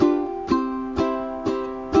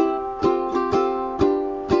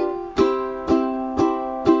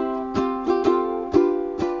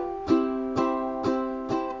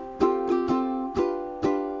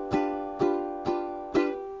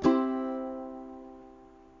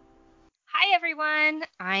everyone.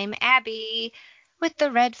 I'm Abby with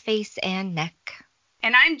the red face and neck.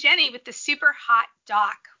 And I'm Jenny with the super hot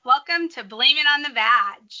doc. Welcome to Blame It on the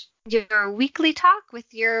Vag. Your weekly talk with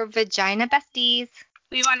your vagina besties.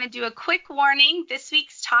 We want to do a quick warning. This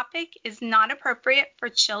week's topic is not appropriate for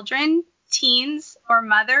children, teens, or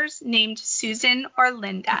mothers named Susan or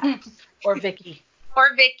Linda. Or Vicky.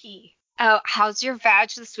 Or Vicky. Oh, how's your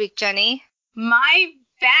vag this week, Jenny? My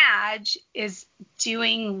vag is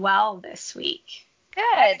doing well this week.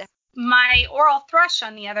 Good. My oral thrush,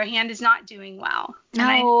 on the other hand, is not doing well.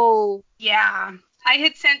 No. I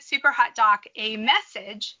had sent Super Hot Doc a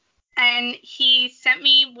message, and he sent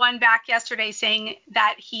me one back yesterday saying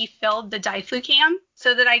that he filled the Diflucan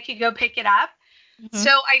so that I could go pick it up. Mm-hmm.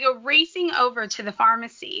 So I go racing over to the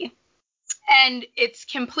pharmacy, and it's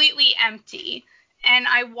completely empty. And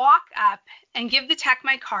I walk up and give the tech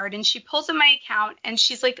my card, and she pulls in my account, and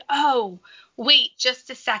she's like, oh, wait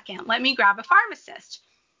just a second. Let me grab a pharmacist.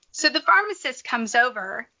 So the pharmacist comes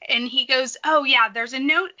over, and he goes, oh, yeah, there's a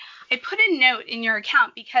note. I put a note in your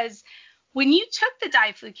account because when you took the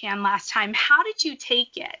Diflucan last time, how did you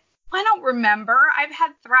take it? I don't remember. I've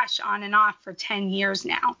had thrush on and off for 10 years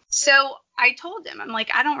now. So I told him, I'm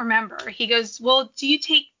like, I don't remember. He goes, well,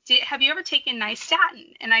 have you ever taken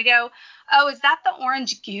Nystatin? And I go, oh, is that the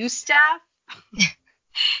orange goo stuff?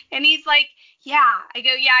 And he's like, yeah. I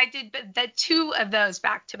go, yeah, I did the 2 of those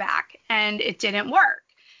back to back, and it didn't work.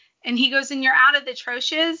 And he goes, and you're out of the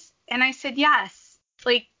troches? And I said, yes.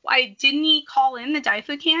 Like, didn't he call in the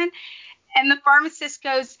Diflucan? And the pharmacist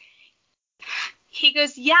goes,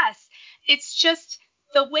 yes. It's just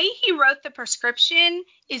the way he wrote the prescription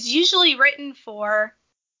is usually written for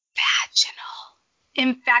vaginal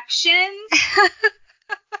infections.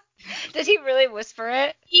 Did he really whisper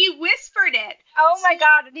it? He whispered it. Oh, my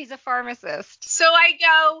God, and he's a pharmacist. So I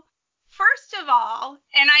go, first of all,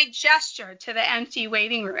 and I gesture to the empty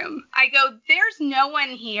waiting room. I go, there's no one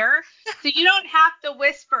here, so you don't have to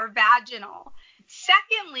whisper vaginal.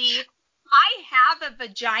 Secondly, I have a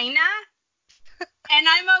vagina, and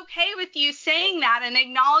I'm okay with you saying that and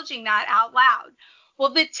acknowledging that out loud.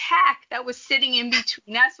 Well, the tech that was sitting in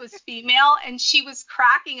between us was female, and she was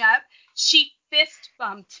cracking up. She fist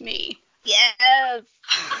bumped me. Yes.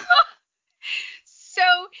 So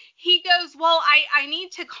he goes, well, I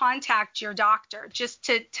need to contact your doctor just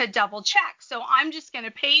to double check. So I'm just going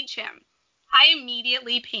to page him. I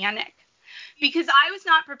immediately panic because I was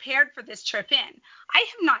not prepared for this trip in. I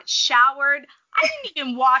have not showered. I didn't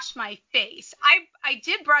even wash my face. I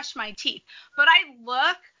did brush my teeth, but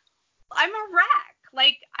I'm a wreck.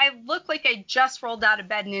 Like, I look like I just rolled out of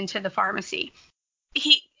bed and into the pharmacy.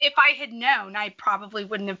 If I had known, I probably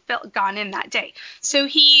wouldn't have gone in that day. So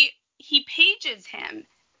he pages him.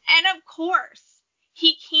 And of course,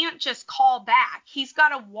 he can't just call back. He's got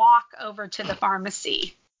to walk over to the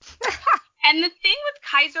pharmacy. And the thing with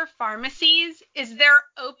Kaiser pharmacies is they're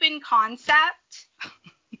open concept.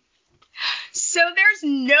 So there's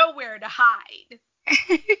nowhere to hide.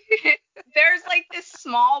 There's like this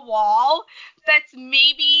small wall that's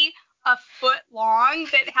maybe a foot long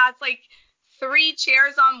that has like 3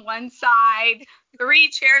 chairs on one side, 3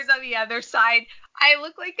 chairs on the other side. I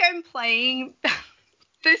look like I'm playing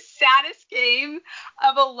the saddest game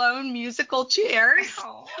of Alone musical chairs.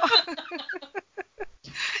 Oh.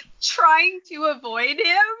 Trying to avoid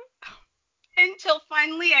him until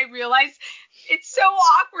finally I realize it's so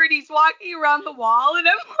awkward. He's walking around the wall and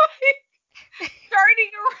I'm like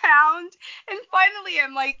darting around. And finally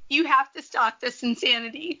I'm like, you have to stop this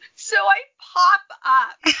insanity. So I pop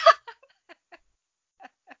up.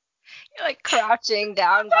 You're like crouching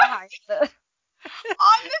down behind the...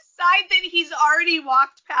 on the side that he's already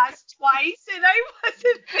walked past twice, and I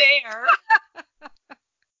wasn't there.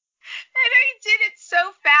 And I did it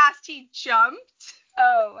so fast, he jumped.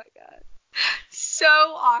 Oh, my God. So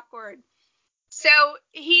awkward. So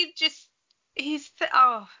it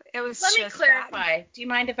was Let me clarify. bad. Do you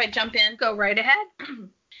mind if I jump in? Go right ahead.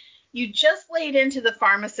 You just laid into the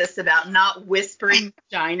pharmacist about not whispering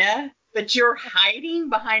vagina, but you're hiding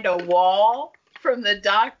behind a wall from the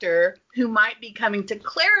doctor who might be coming to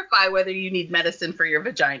clarify whether you need medicine for your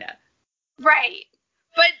vagina. Right.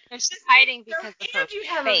 But just hiding because of her you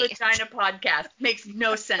have face. A vagina podcast makes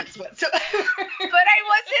no sense whatsoever. But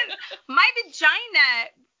my vagina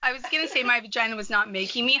I was going to say my vagina was not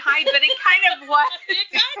making me hide, but it kind of was. It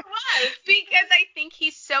kind of was. Because I think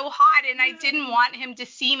he's so hot and I didn't want him to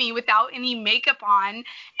see me without any makeup on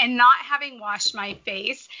and not having washed my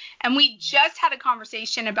face. And we just had a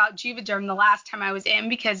conversation about Juvederm the last time I was in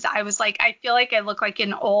because I was like, I feel like I look like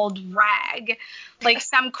an old rag, like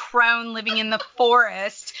some crone living in the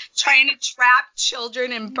forest trying to trap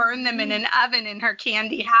children and burn them in an oven in her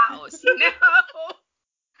candy house, you know?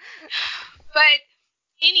 But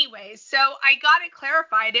anyway, so I got it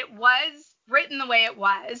clarified. It was written the way it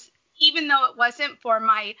was, even though it wasn't for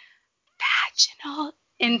my vaginal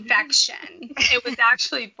infection. It was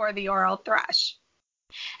actually for the oral thrush.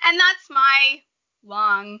 And that's my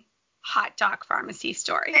long hot doc pharmacy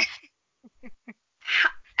story.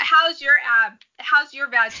 How's your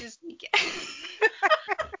vag this weekend?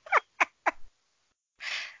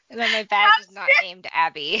 And then my badge is not named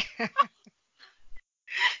Abby.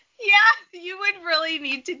 Yeah, you would really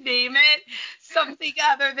need to name it something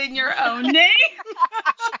other than your own name.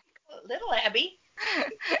 Little Abby.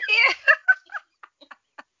 Yeah.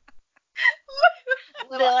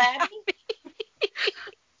 Little Abby.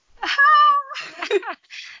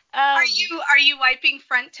 Are you wiping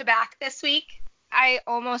front to back this week? I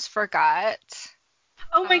almost forgot.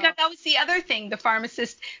 Oh my God, that was the other thing. The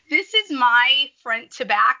pharmacist. This is my front to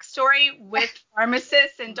back story with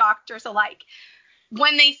pharmacists and doctors alike.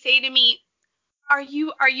 When they say to me, are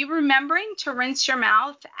you remembering to rinse your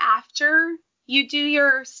mouth after you do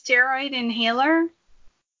your steroid inhaler?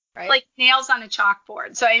 Right. Like nails on a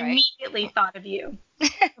chalkboard. So I Right. immediately thought of you. I'm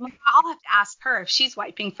like, I'll have to ask her if she's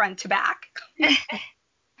wiping front to back.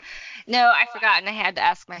 No, I forgot, and I had to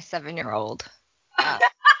ask my 7-year-old.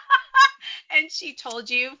 And she told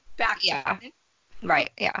you back to Yeah. front. Right,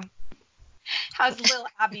 yeah. How's little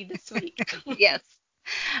Abby this week? Yes.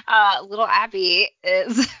 Little Abby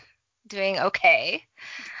is doing okay.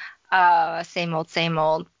 Same old, same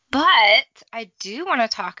old. But I do want to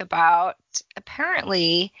talk about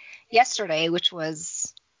apparently yesterday, which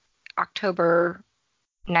was October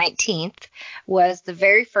 19th, was the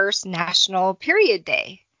very first National Period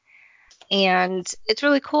Day. And it's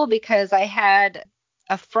really cool because I had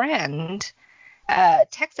a friend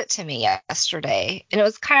text it to me yesterday, and it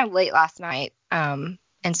was kind of late last night.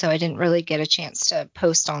 And so I didn't really get a chance to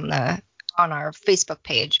post on our Facebook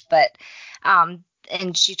page, but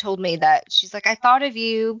and she told me that she's like, I thought of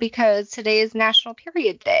you because today is National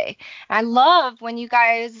Period Day. And I love when you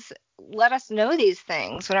guys let us know these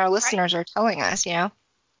things, when our listeners are telling us, you know.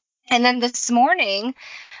 And then this morning,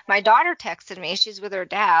 my daughter texted me. She's with her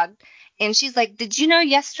dad, and she's like, did you know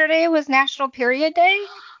yesterday was National Period Day?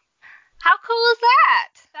 How cool is that?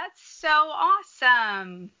 That's so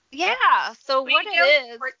awesome. Yeah. So Way what to it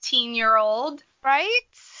go, is, 14-year-old. right?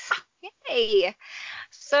 Yay.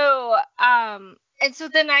 So, and so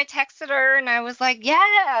then I texted her and I was like, yeah,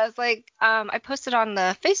 I was like, I posted on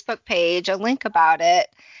the Facebook page a link about it.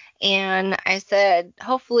 And I said,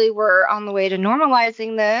 hopefully we're on the way to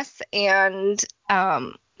normalizing this, and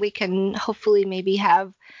we can hopefully maybe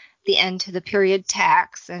have the end to the period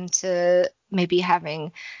tax and to maybe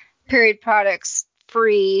having period products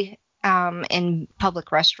free in public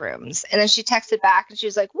restrooms. And then she texted back and she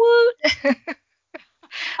was like, woot.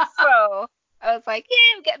 So I was like,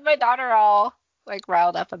 yeah, I'm getting my daughter all like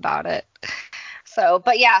riled up about it. So,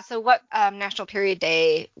 but yeah, so what National Period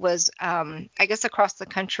Day was, I guess across the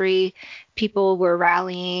country, people were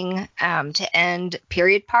rallying to end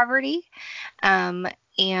period poverty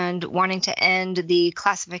and wanting to end the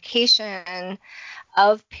classification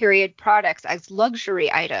of period products as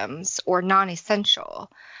luxury items or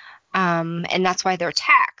non-essential. And that's why they're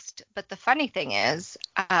taxed. But the funny thing is,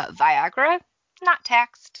 Viagra, not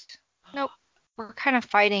taxed. Nope. We're kind of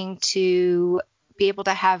fighting to be able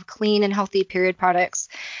to have clean and healthy period products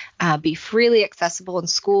be freely accessible in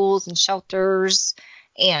schools and shelters.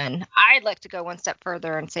 And I'd like to go one step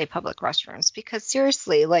further and say public restrooms, because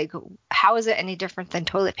seriously, like, how is it any different than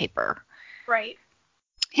toilet paper? Right.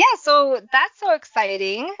 Yeah, so that's so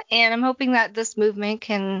exciting. And I'm hoping that this movement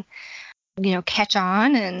can, you know, catch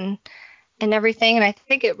on and everything. And I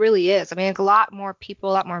think it really is. I mean, a lot more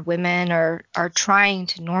people, a lot more women are trying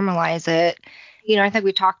to normalize it. You know, I think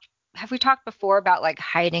have we talked before about like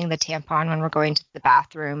hiding the tampon when we're going to the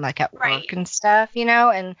bathroom, like at work and stuff, you know,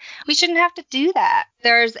 and we shouldn't have to do that.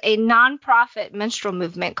 There's a nonprofit menstrual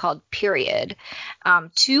movement called Period.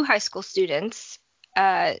 2 high school students,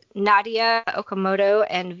 Nadia Okamoto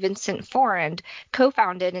and Vincent Forand,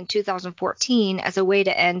 co-founded in 2014 as a way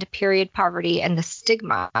to end period poverty and the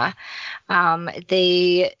stigma.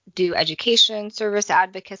 They do education, service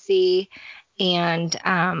advocacy,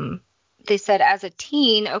 and they said as a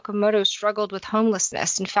teen, Okamoto struggled with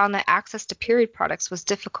homelessness and found that access to period products was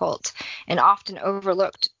difficult and often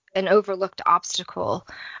overlooked obstacle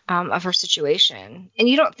of her situation. And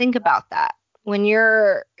you don't think about that when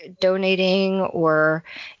you're donating or,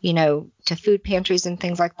 to food pantries and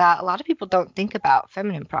things like that. A lot of people don't think about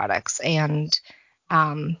feminine products and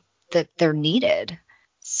that they're needed.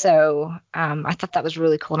 So I thought that was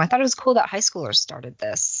really cool. And I thought it was cool that high schoolers started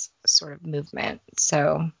this sort of movement.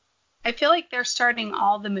 So I feel like they're starting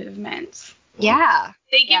all the movements. Yeah.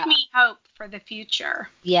 They give me hope for the future.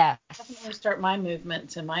 Yes. I'm going to start my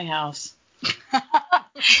movements in my house.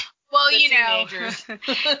 Well,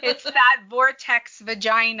 it's that vortex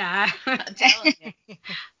vagina. I'm telling you.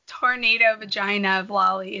 Tornado vagina of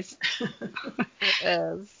lollies. It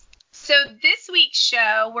is. So this week's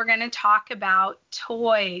show, we're going to talk about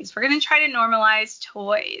toys. We're going to try to normalize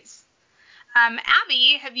toys.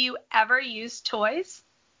 Abby, have you ever used toys?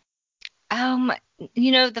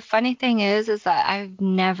 The funny thing is that I've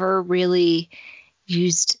never really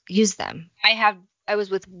used them. I was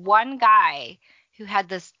with one guy who had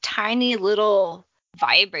this tiny little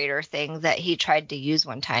vibrator thing that he tried to use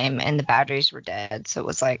one time, and the batteries were dead. So it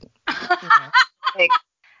was like, and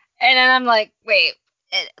then I'm like, wait,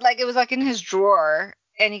 it was like in his drawer,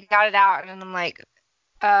 and he got it out, and I'm like,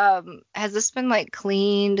 has this been like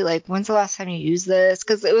cleaned? Like, when's the last time you used this?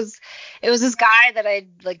 Because it was this guy that I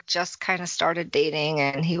like just kind of started dating,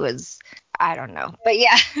 and he was, I don't know, but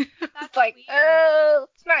yeah, it's like,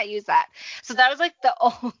 let's not use that. So that was like the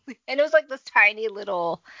only, and it was like this tiny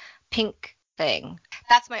little pink thing.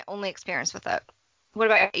 That's my only experience with it. What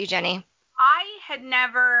about you, Jenny? I had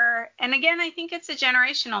never, and again, I think it's a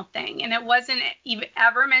generational thing, and it wasn't even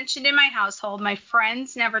ever mentioned in my household. My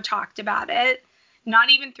friends never talked about it.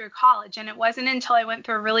 Not even through college. And it wasn't until I went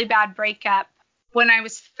through a really bad breakup when I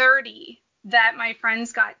was 30 that my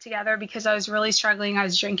friends got together because I was really struggling. I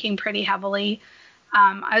was drinking pretty heavily.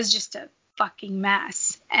 I was just a fucking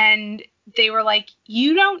mess. And they were like,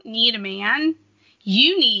 you don't need a man.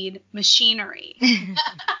 You need machinery.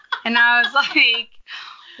 And I was like,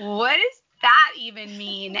 what does that even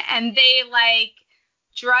mean? And they like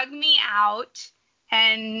drug me out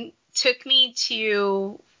and took me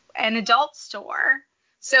to an adult store.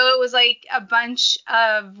 So it was like a bunch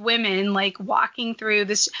of women like walking through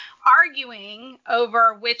this, arguing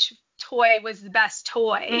over which toy was the best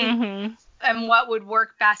toy and what would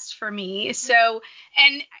work best for me. So,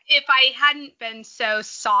 and if I hadn't been so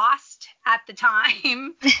sauced at the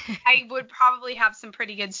time, I would probably have some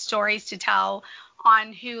pretty good stories to tell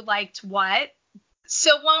on who liked what.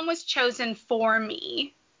 So one was chosen for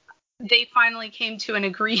me. They finally came to an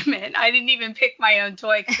agreement. I didn't even pick my own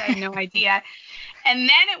toy because I had no idea. And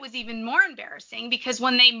then it was even more embarrassing because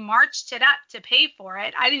when they marched it up to pay for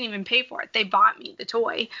it, I didn't even pay for it. They bought me the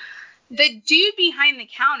toy. The dude behind the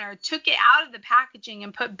counter took it out of the packaging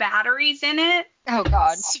and put batteries in it. Oh,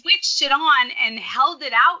 God. Switched it on and held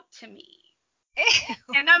it out to me. Ew.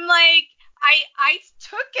 And I'm like, I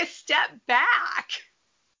took a step back.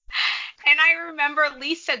 And I remember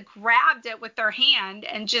Lisa grabbed it with her hand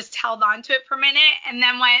and just held on to it for a minute and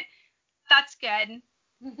then went, that's good.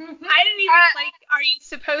 I didn't even are you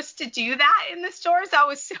supposed to do that in the stores? That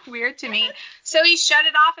was so weird to me. So he shut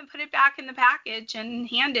it off and put it back in the package and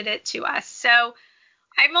handed it to us. So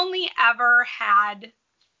I've only ever had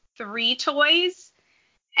 3 toys,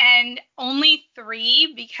 and only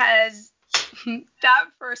 3 because that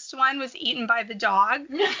first one was eaten by the dog.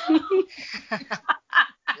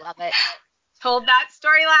 Love it. Told that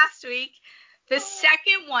story last week. The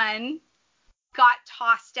second one got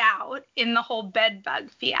tossed out in the whole bed bug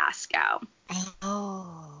fiasco.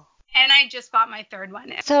 Oh. And I just bought my third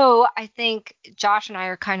one. So I think Josh and I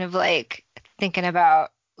are kind of like thinking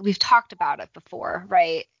about, we've talked about it before,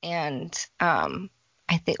 right? And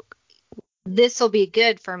I think this will be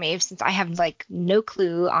good for me since I have like no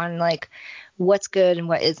clue on like what's good and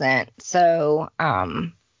what isn't. So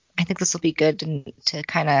I think this will be good to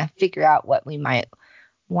kind of figure out what we might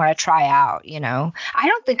want to try out, I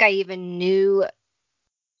don't think I even knew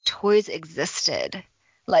toys existed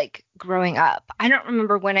like growing up. I don't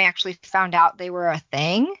remember when I actually found out they were a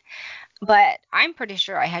thing, but I'm pretty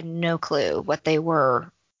sure I had no clue what they were,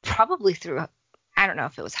 probably through, I don't know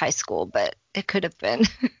if it was high school, but it could have been.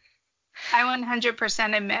 I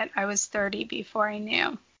 100% admit I was 30 before I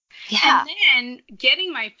knew. Yeah. And then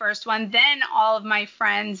getting my first one, then all of my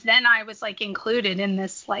friends, then I was like included in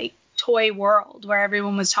this like toy world where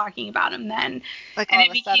everyone was talking about them then. Like, and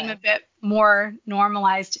it became a bit more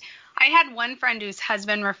normalized. I had one friend whose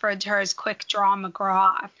husband referred to her as Quick Draw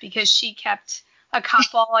McGraw because she kept a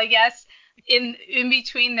couple, I guess, in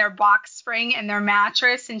between their box spring and their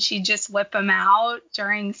mattress, and she'd just whip them out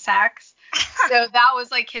during sex. So that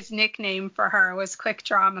was like his nickname for her, was Quick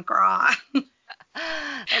Draw McGraw.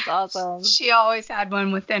 That's awesome. She always had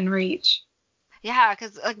one within reach. Yeah,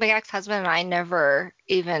 because like my ex-husband and I never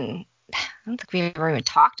even, I don't think we ever even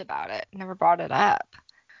talked about it, never brought it up.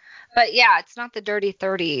 But yeah, it's not the dirty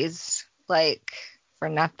 30s, like, for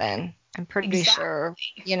nothing. I'm pretty sure,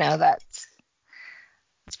 that's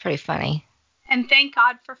pretty funny. And thank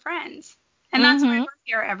God for friends. And that's why we're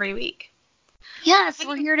here every week. Yes,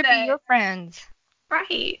 we're here to be your friends.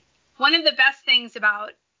 Right. One of the best things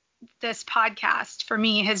about this podcast for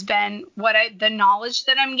me has been the knowledge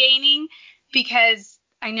that I'm gaining, because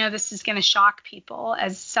I know this is going to shock people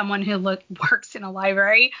as someone who works in a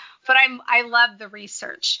library, but I love the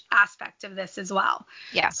research aspect of this as well.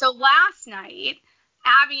 Yeah. So last night,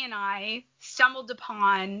 Abby and I stumbled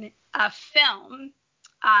upon a film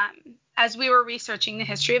as we were researching the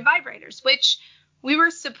history of vibrators, which we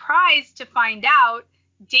were surprised to find out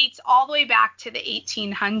dates all the way back to the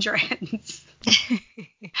 1800s.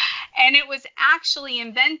 And it was actually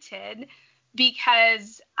invented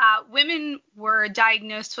because women were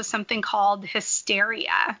diagnosed with something called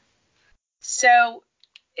hysteria. So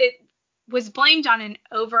it was blamed on an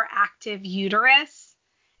overactive uterus,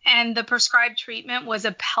 and the prescribed treatment was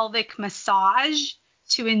a pelvic massage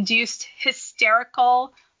to induce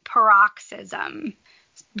hysterical paroxysm,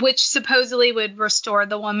 which supposedly would restore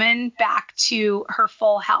the woman back to her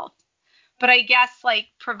full health. But I guess like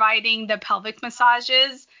providing the pelvic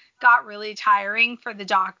massages got really tiring for the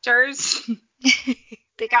doctors.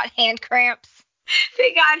 They got hand cramps.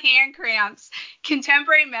 They got hand cramps.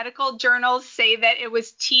 Contemporary medical journals say that it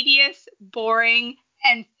was tedious, boring,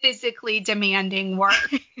 and physically demanding work.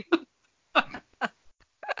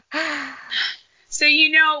 So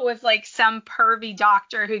it was like some pervy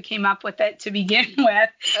doctor who came up with it to begin with.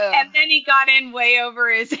 And then he got in way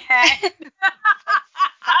over his head.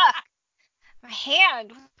 Fuck. My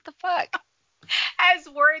hand. What the fuck? As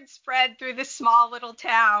word spread through the small little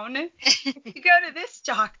town, you go to this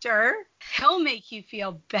doctor, he'll make you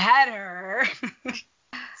feel better.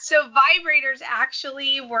 So vibrators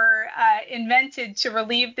actually were invented to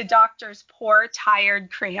relieve the doctor's poor,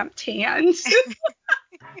 tired, cramped hands.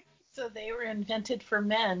 So they were invented for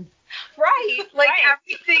men. Right, like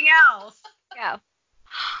everything else. Yeah,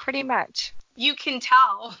 pretty much. You can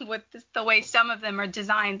tell with the way some of them are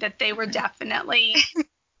designed that they were definitely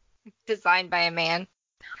designed by a man.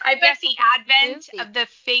 I bet the advent of the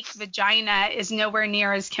fake vagina is nowhere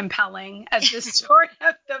near as compelling as the story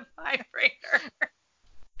of the vibrator.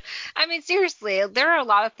 I mean, seriously, there are a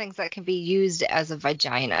lot of things that can be used as a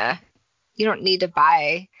vagina. You don't need to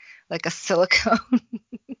buy like a silicone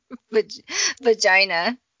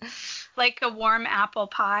vagina. Like a warm apple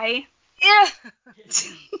pie. Yeah.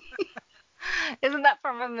 Isn't that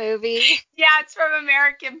from a movie? Yeah, it's from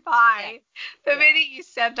American Pie. Yeah. The minute you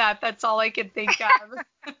said that, that's all I could think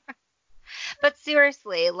of. But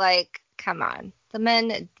seriously, like, come on. The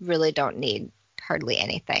men really don't need hardly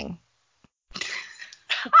anything.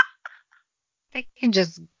 They can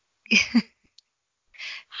just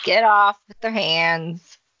get off with their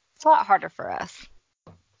hands. It's a lot harder for us.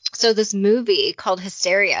 So this movie called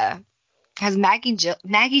Hysteria has Maggie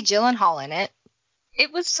Gyllenhaal in it.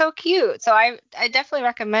 It was so cute. So I definitely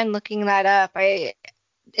recommend looking that up.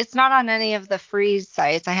 It's not on any of the free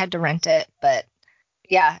sites. I had to rent it, but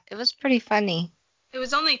yeah, it was pretty funny. It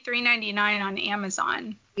was only $3.99 on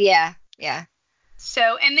Amazon. Yeah.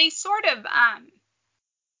 So, and they sort of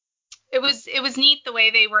it was neat the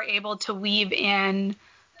way they were able to weave in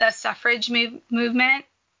the suffrage movement.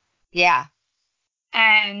 Yeah.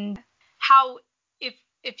 And how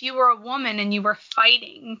if you were a woman and you were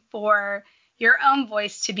fighting for your own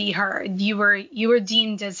voice to be heard, you were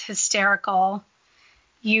deemed as hysterical.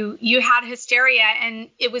 You had hysteria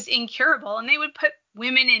and it was incurable, and they would put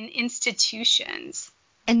women in institutions.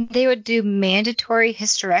 And they would do mandatory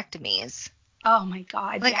hysterectomies. Oh my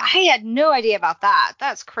God. Like, yeah. I had no idea about that.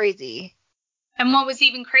 That's crazy. And what was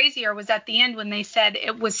even crazier was at the end when they said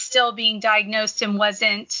it was still being diagnosed and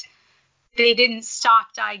they didn't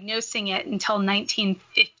stop diagnosing it until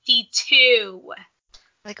 1952.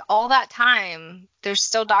 Like, all that time, there's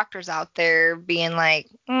still doctors out there being like,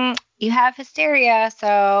 you have hysteria,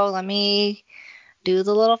 so let me do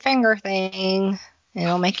the little finger thing.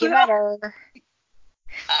 It'll make you better.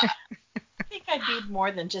 I think I'd need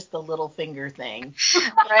more than just the little finger thing.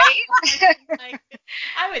 Right?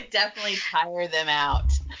 I would definitely tire them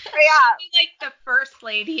out. Yeah. Like the first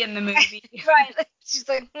lady in the movie. Right. She's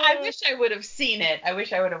like, I wish I would have seen it. I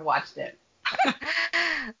wish I would have watched it.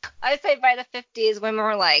 I say by the 50s, women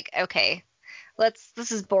were like, okay,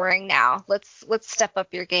 this is boring now. Let's step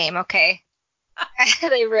up your game, okay?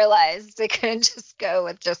 They realized they couldn't just go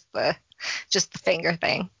with just the finger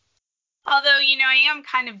thing. Although, I am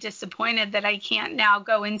kind of disappointed that I can't now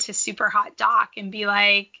go into Super Hot Doc and be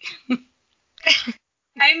like,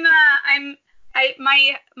 my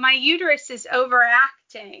uterus is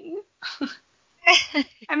overacting.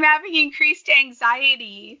 I'm having increased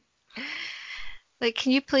anxiety. Like,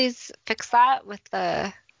 can you please fix that with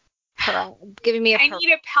giving me I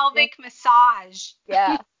need a pelvic massage.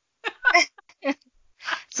 Yeah.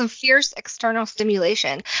 Some fierce external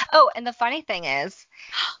stimulation. Oh, and the funny thing is,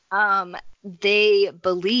 they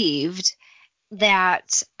believed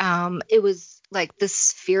that it was like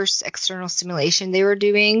this fierce external stimulation they were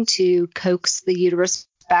doing to coax the uterus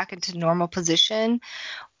back into normal position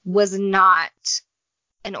was not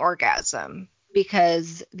an orgasm,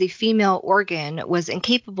 because the female organ was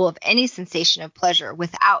incapable of any sensation of pleasure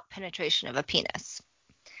without penetration of a penis,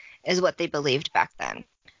 is what they believed back then.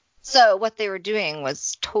 So what they were doing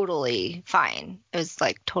was totally fine. It was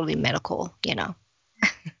like totally medical,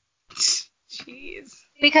 Jeez.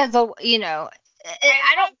 Because,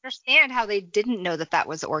 I don't understand how they didn't know that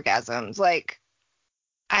was orgasms.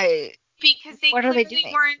 Because they what are they clearly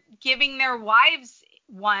doing? weren't giving their wives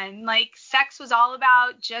one. Like, sex was all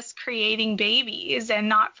about just creating babies and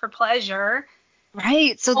not for pleasure.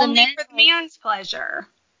 Right. So only for the man's pleasure.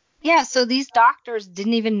 Yeah. So these doctors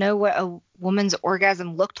didn't even know what a woman's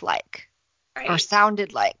orgasm looked like. Right. Or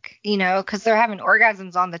sounded like, because they're having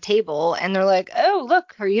orgasms on the table and they're like, oh,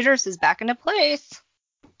 look, her uterus is back into place.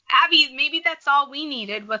 Abby, maybe that's all we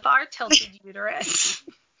needed with our tilted uterus.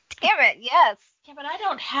 Damn it, yes. Yeah, but I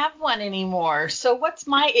don't have one anymore. So what's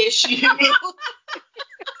my issue?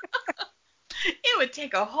 It would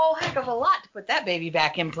take a whole heck of a lot to put that baby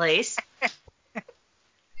back in place.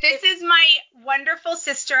 This is my wonderful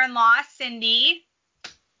sister-in-law, Cindy,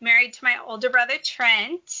 married to my older brother,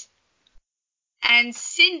 Trent. And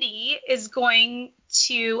Cindy is going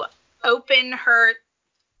to open her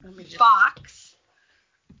box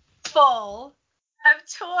full of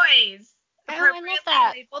toys. Oh, I love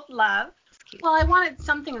that. Labeled love. Well, I wanted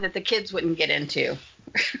something that the kids wouldn't get into.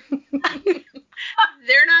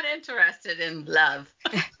 They're not interested in love.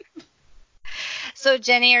 So,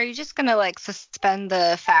 Jenny, are you just going to, suspend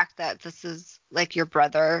the fact that this is, your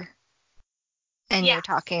brother? And You're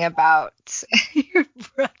talking about your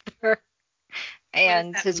brother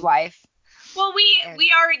and his wife? Well,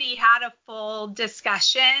 we already had a full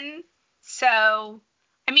discussion. So,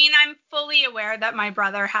 I'm fully aware that my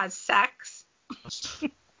brother has sex.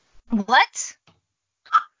 What?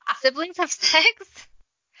 Siblings have sex?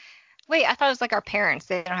 Wait, I thought it was our parents.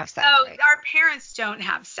 They don't have sex. Oh, right? Our parents don't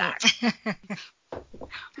have sex.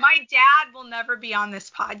 My dad will never be on this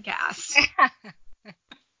podcast.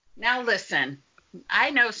 Now listen,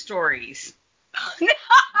 I know stories. No!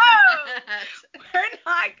 We're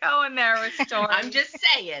not going there with stories. I'm just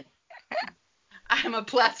saying. I'm a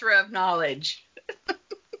plethora of knowledge.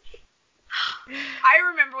 I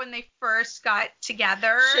remember when they first got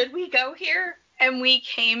together. Should we go here? And we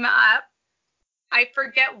came up. I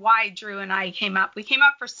forget why Drew and I came up. We came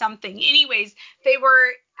up for something. Anyways, they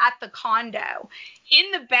were at the condo.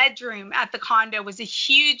 In the bedroom at the condo was a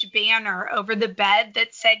huge banner over the bed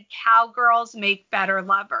that said, "Cowgirls make better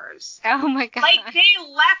lovers." Oh my God. They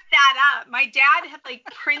left that up. My dad had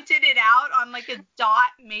printed it out on a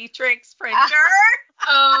dot matrix printer.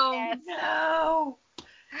 Oh, yes. No.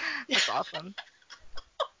 That's awesome.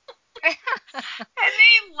 And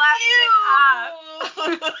they left it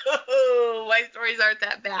up. My stories aren't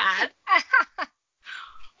that bad.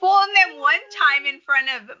 Well, and then one time in front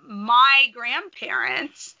of my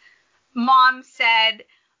grandparents, Mom said,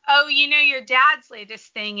 "Oh, your dad's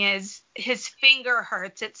latest thing is his finger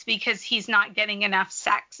hurts. It's because he's not getting enough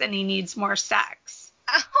sex and he needs more sex."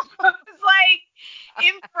 I was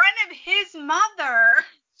in front of his mother.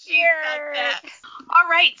 She said that. All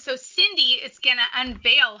right, so Cindy is going to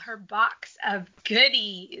unveil her box of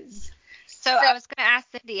goodies. So I was going to ask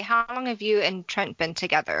Cindy, how long have you and Trent been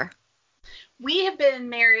together? We have been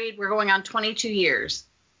married, we're going on 22 years.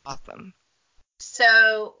 Awesome.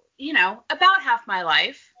 So, about half my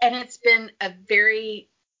life. And it's been a very,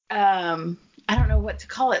 I don't know what to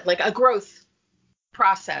call it, a growth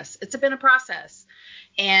process. It's been a process.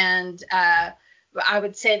 And I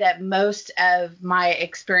would say that most of my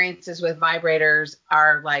experiences with vibrators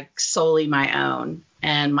are solely my own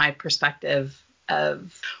and my perspective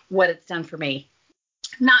of what it's done for me.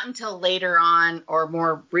 Not until later on or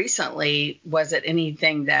more recently was it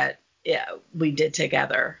anything that we did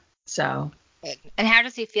together. So. And how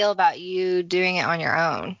does he feel about you doing it on your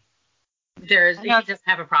own? He doesn't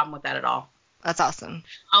have a problem with that at all. That's awesome.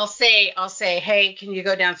 I'll say, hey, can you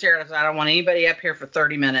go downstairs? I don't want anybody up here for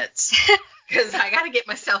 30 minutes. Because I got to get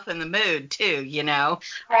myself in the mood too, you know.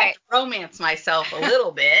 Right. I have to romance myself a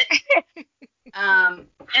little bit. And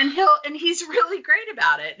he's really great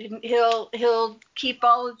about it. And he'll keep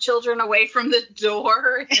all the children away from the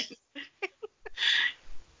door.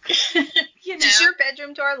 You know. Does your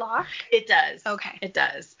bedroom door lock? It does. Okay. It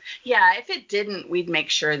does. Yeah, if it didn't, we'd make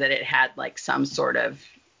sure that it had like some sort of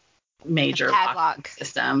major padlock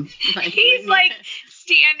system. He's like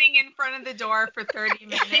standing in front of the door for 30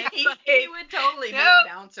 minutes. He would totally be a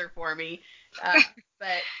bouncer for me.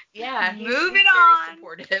 But yeah, he's very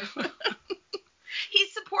supportive.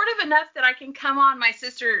 He's supportive enough that I can come on my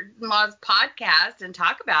sister-in-law's podcast and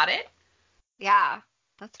talk about it. Yeah,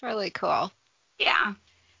 that's really cool. Yeah.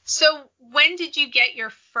 So when did you get your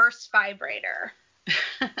first vibrator?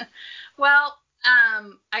 Well,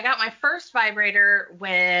 I got my first vibrator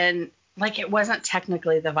when, like, it wasn't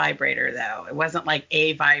technically the vibrator, though. It wasn't like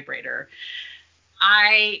a vibrator.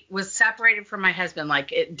 I was separated from my husband,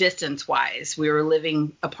 like, distance-wise. We were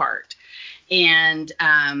living apart. And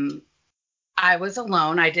I was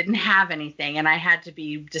alone. I didn't have anything, and I had to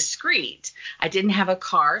be discreet. I didn't have a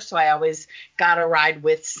car, so I always got a ride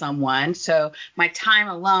with someone. So my time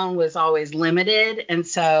alone was always limited, and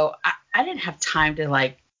so I didn't have time to,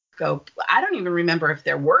 like, go. I don't even remember if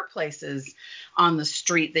there were places on the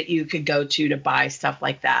street that you could go to buy stuff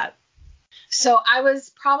like that. So I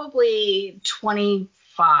was probably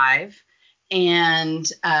 25,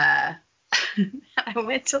 and I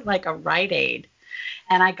went to, like, a Rite Aid.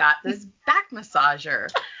 And I got this back massager.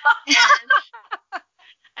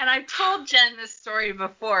 And I've told Jen this story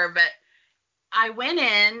before, but I went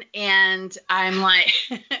in and I'm like,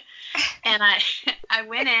 and I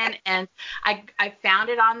went in and I found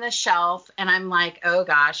it on the shelf and I'm like, oh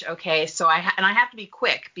gosh, okay. So I have to be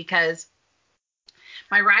quick because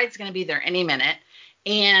my ride's going to be there any minute.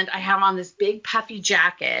 And I have on this big puffy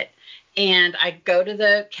jacket and I go to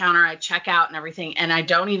the counter, I check out and everything. And I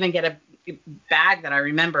don't even get a bag that I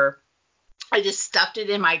remember. I just stuffed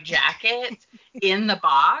it in my jacket in the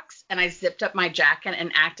box and I zipped up my jacket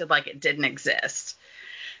and acted like it didn't exist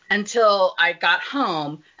until I got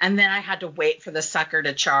home, and then I had to wait for the sucker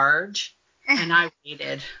to charge, and I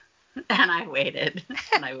waited and I waited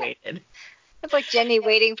and I waited. It's like Jenny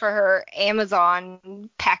waiting for her Amazon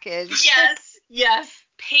package. Yes.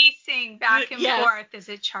 Pacing back and forth. Is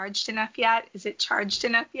it charged enough yet? Is it charged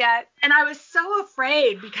enough yet? And I was so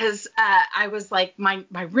afraid because I was like, my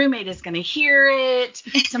roommate is going to hear it.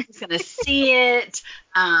 Somebody's going to see it.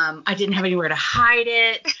 I didn't have anywhere to hide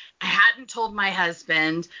it. I hadn't told my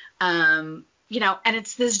husband, and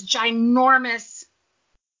it's this ginormous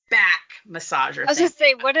back massager. I was going to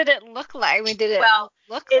say, what did it look like? I mean, did it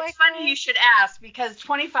look like? It's funny you should ask because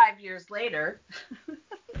 25 years later,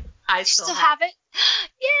 I still have it.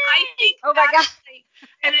 Yeah. I think. Oh my God.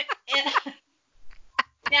 And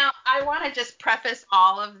now I want to just preface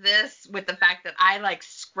all of this with the fact that I like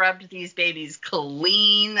scrubbed these babies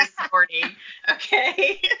clean this morning.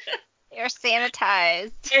 Okay. They're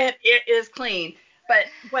sanitized. It is clean. But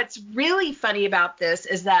what's really funny about this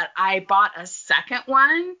is that I bought a second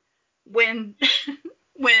one when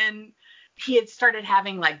he had started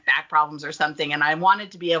having like back problems or something, and I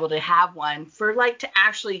wanted to be able to have one for like to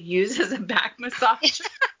actually use as a back massage.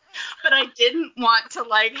 But I didn't want to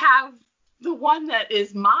like have the one that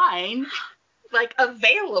is mine like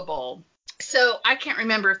available. So I can't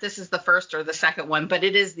remember if this is the first or the second one, but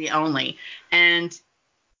it is the only. And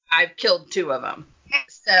I've killed 2 of them.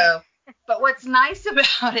 So, but what's nice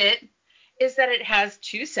about it is that it has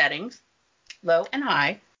 2 settings, low and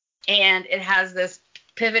high, and it has this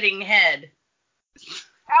pivoting head.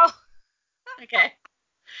 Oh. Okay.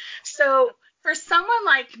 So for someone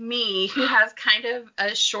like me who has kind of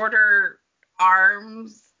a shorter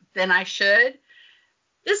arms than I should,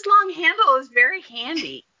 this long handle is very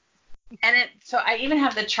handy. And so I even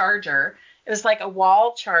have the charger. It was like a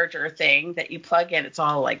wall charger thing that you plug in. It's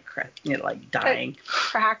all like, like dying. It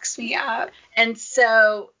cracks me up. And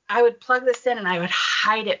so I would plug this in and I would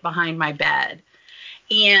hide it behind my bed.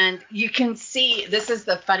 And you can see, this is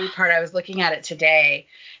the funny part. I was looking at it today.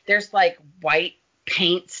 There's like white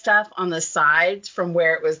paint stuff on the sides from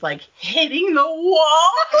where it was like hitting the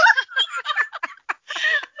wall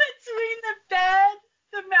between the bed,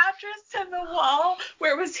 the mattress, and the wall,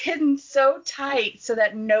 where it was hidden so tight so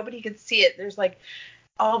that nobody could see it. There's like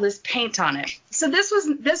all this paint on it. So this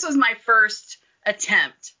was my first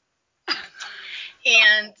attempt.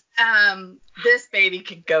 And this baby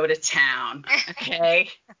could go to town, okay?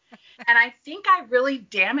 And I think I really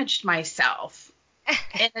damaged myself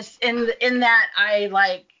in that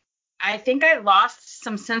I think I lost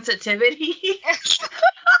some sensitivity.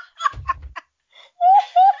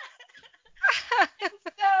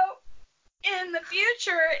 So in the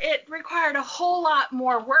future, it required a whole lot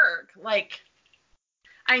more work. Like,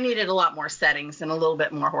 I needed a lot more settings and a little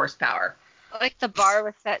bit more horsepower. Like the bar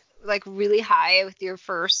was set like really high with this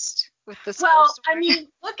first Well, I one. mean,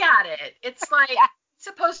 look at it. It's like it's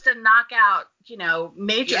supposed to knock out,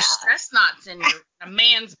 major stress knots in a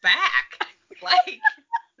man's back. Like,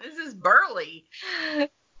 this is burly.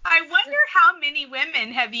 I wonder how many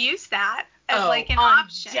women have used that as like an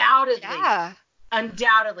option. Undoubtedly. Yeah.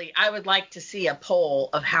 Undoubtedly. I would like to see a poll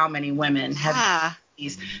of how many women have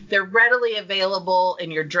these. They're readily available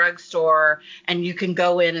in your drugstore, and you can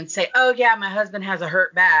go in and say, oh, yeah, my husband has a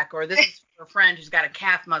hurt back, or this is for a friend who's got a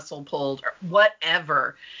calf muscle pulled, or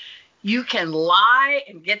whatever. You can lie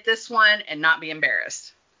and get this one and not be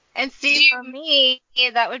embarrassed. And see, for me,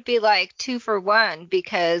 that would be like 2 for 1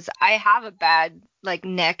 because I have a bad like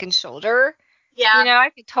neck and shoulder. Yeah. I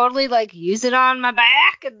could totally like use it on my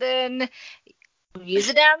back and then use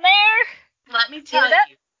it down there. Let me tell you,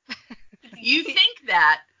 you think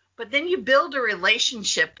that, but then you build a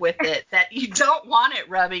relationship with it that you don't want it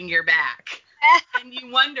rubbing your back. And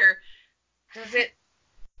you wonder,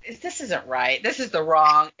 this isn't right. This is the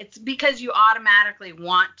wrong. It's because you automatically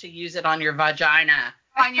want to use it on your vagina.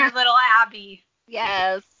 On your little Abby.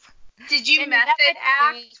 Yes. Did you method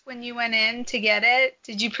act when you went in to get it?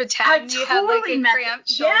 Did you pretend you had like a cramped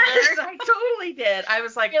shoulder? Yes, I totally did. I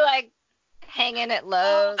was like, you're like hanging it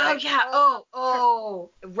low.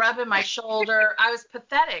 Rubbing my shoulder. I was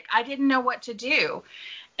pathetic. I didn't know what to do.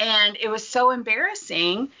 And it was so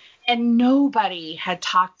embarrassing. And nobody had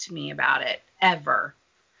talked to me about it ever.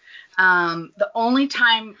 The only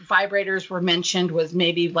time vibrators were mentioned was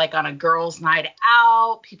maybe like on a girls' night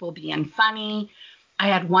out, people being funny. I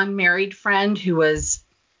had one married friend who was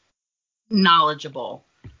knowledgeable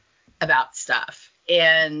about stuff.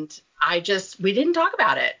 And we didn't talk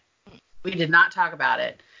about it. We did not talk about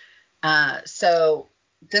it. So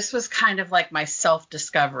this was kind of like my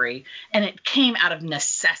self-discovery. And it came out of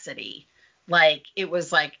necessity. Like, it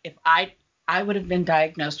was like if I would have been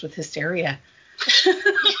diagnosed with hysteria.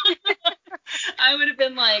 I would have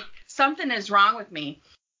been like, something is wrong with me.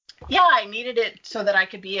 Yeah, I needed it so that I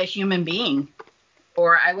could be a human being.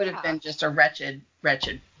 Or I would have been just a wretched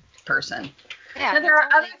person. Yeah. Now, there are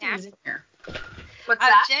other things in here. What's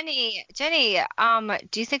that? Jenny,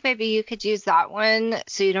 do you think maybe you could use that one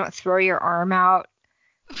so you don't throw your arm out?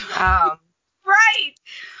 Right.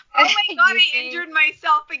 Oh my God, I injured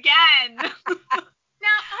myself again.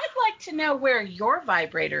 Now, I'd like to know where your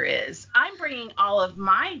vibrator is. I'm bringing all of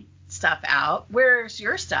my stuff out. Where's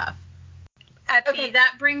your stuff? Okay,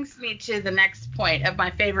 that brings me to the next point of my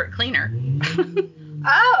favorite cleaner.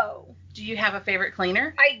 Oh. Do you have a favorite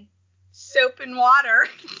cleaner? Soap and water.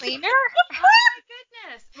 Cleaner? Oh, my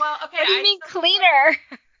goodness. Well, okay. What do you mean cleaner?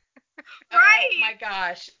 Right. Oh, my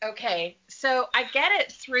gosh. Okay. So I get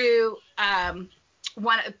it through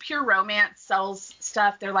Pure Romance sells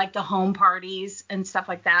stuff. They're like the home parties and stuff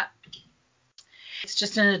like that. It's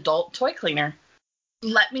just an adult toy cleaner.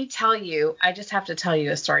 Let me tell you, I just have to tell you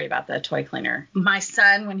a story about the toy cleaner. My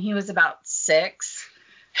son, when he was about 6.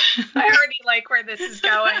 I already like where this is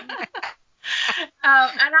going. And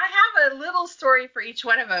I have a little story for each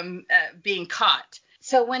one of them being caught.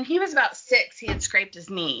 So when he was about 6, he had scraped his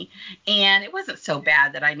knee, and it wasn't so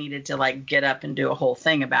bad that I needed to like get up and do a whole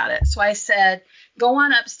thing about it. So I said, go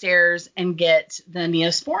on upstairs and get the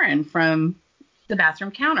Neosporin from the bathroom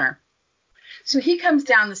counter. So he comes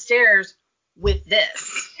down the stairs with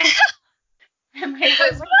this. And my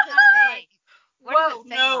husband whoa,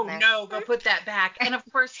 no, go put that back. And of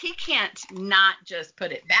course, he can't not just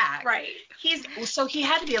put it back. Right. So he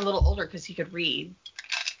had to be a little older because he could read.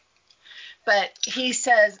 But he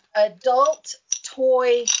says, adult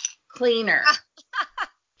toy cleaner.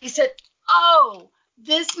 He said, oh,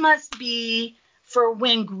 this must be for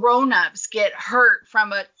when grown-ups get hurt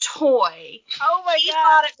from a toy. Oh, my God. He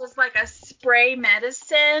thought it was like a spray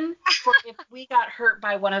medicine for if we got hurt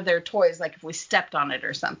by one of their toys, like if we stepped on it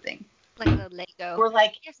or something. Like a Lego. We're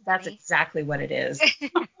like, yes, that's exactly what it is.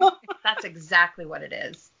 That's exactly what it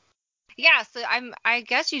is. Yeah, so I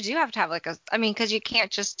guess you do have to have like because you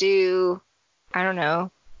can't just do, I don't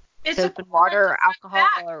know, soap and water or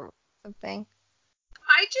alcohol or something.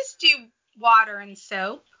 I just do water and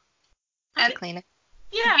soap. And clean it.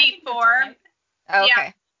 Yeah. Before. Okay. Oh, okay.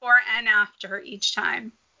 Yeah, before and after each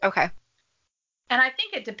time. Okay. And I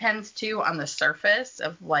think it depends too on the surface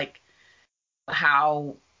of like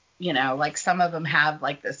how, like some of them have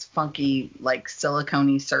like this funky like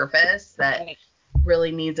silicone-y surface that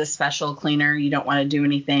really needs a special cleaner. You don't want to do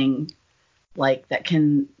anything like that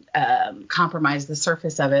can compromise the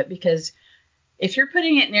surface of it, because if you're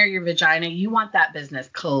putting it near your vagina, you want that business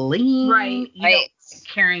clean. Right. You don't want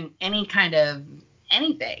carrying any kind of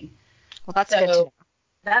anything. Well, that's good to know.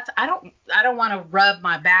 I don't want to rub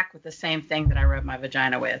my back with the same thing that I rub my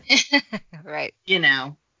vagina with. Right.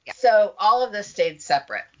 Yeah. So all of this stayed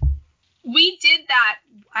separate. we did that.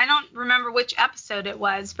 I don't remember which episode it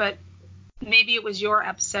was, but maybe it was your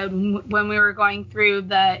episode when we were going through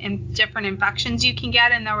the different infections you can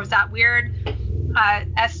get, and there was that weird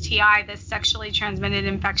STI, this sexually transmitted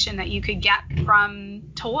infection that you could get from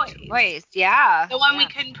toys. Toys, yeah. The one we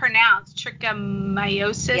couldn't pronounce,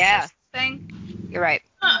 trichomoniasis or something. You're right.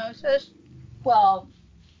 Well,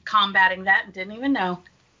 combating that and didn't even know.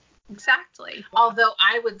 Exactly. Although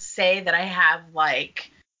I would say that I have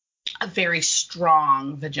like a very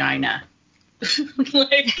strong vagina.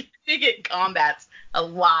 Like, I think it combats a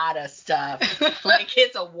lot of stuff. Like,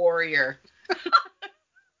 it's a warrior.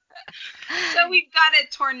 So we've got a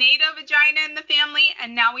tornado vagina in the family,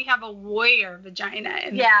 and now we have a warrior vagina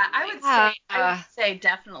in the family. I would say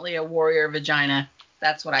definitely a warrior vagina.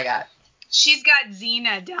 That's what I got. She's got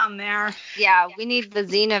Xena down there. Yeah, we need the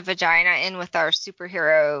Xena vagina in with our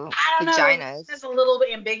superhero vaginas. It's a little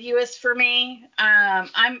bit ambiguous for me.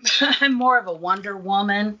 I'm more of a Wonder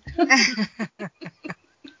Woman. Don't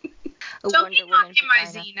be knocking my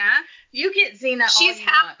Xena. You get Xena. She's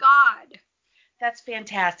half God. That's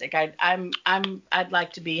fantastic. I'd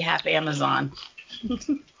like to be half Amazon.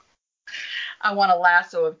 I want a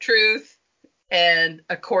lasso of truth and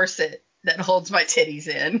a corset that holds my titties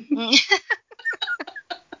in.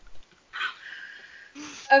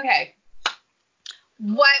 Okay.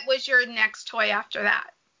 What was your next toy after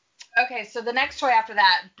that? Okay, so the next toy after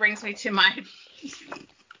that brings me to my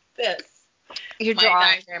Your my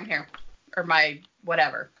diagram here, or my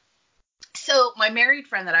whatever. So my married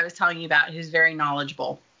friend that I was telling you about, who's very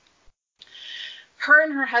knowledgeable, her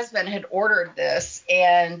and her husband had ordered this,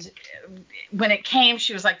 and when it came,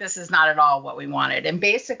 she was like, this is not at all what we wanted. And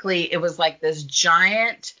basically, it was like this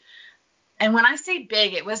giant, and when I say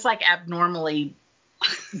big, it was like abnormally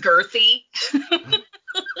girthy. and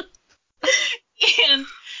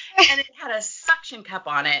it had a suction cup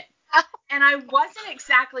on it. And I wasn't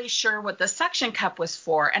exactly sure what the suction cup was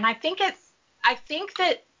for. And I think that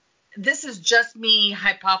this is just me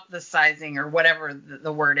hypothesizing, or whatever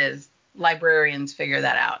the word is. Librarians figure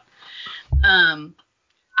that out.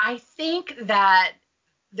 I think that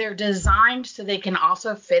they're designed so they can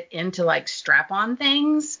also fit into like strap-on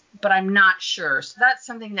things, but I'm not sure. So that's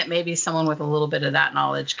something that maybe someone with a little bit of that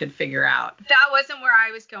knowledge could figure out. That wasn't where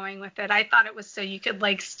I was going with it. I thought it was so you could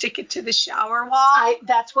like stick it to the shower wall.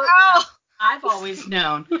 That's what I've always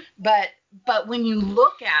known. But when you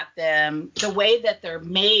look at them, the way that they're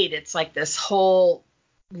made, it's like this whole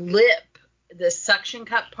lip, this suction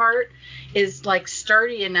cup part is like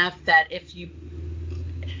sturdy enough that if you,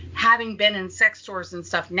 having been in sex stores and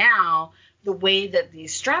stuff now, the way that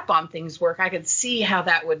these strap-on things work, I could see how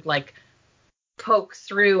that would like poke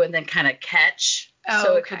through and then kind of catch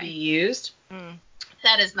it could be used.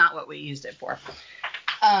 That is not what we used it for.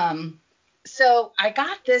 So I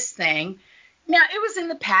got this thing. Now, it was in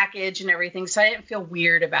the package and everything, so I didn't feel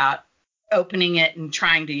weird about opening it and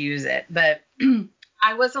trying to use it. But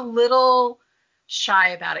I was a little shy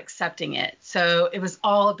about accepting it. So it was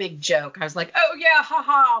all a big joke. I was like, oh, yeah,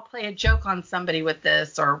 haha, I'll play a joke on somebody with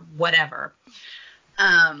this or whatever.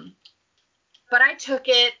 But I took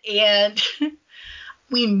it, and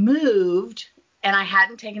we moved, and I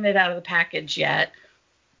hadn't taken it out of the package yet.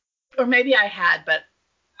 Or maybe I had, but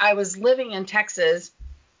I was living in Texas,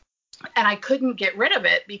 and I couldn't get rid of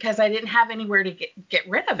it because I didn't have anywhere to get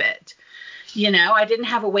rid of it. You know, I didn't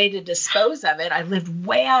have a way to dispose of it. I lived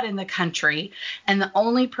way out in the country, and the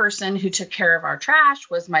only person who took care of our trash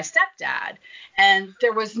was my stepdad,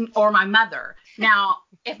 or my mother. Now,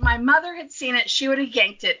 if my mother had seen it, she would have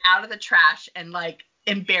yanked it out of the trash and like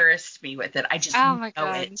embarrassed me with it. I just know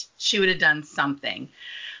it. She would have done something.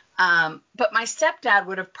 But my stepdad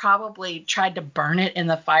would have probably tried to burn it in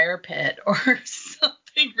the fire pit or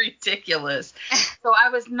something ridiculous. So I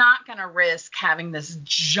was not going to risk having this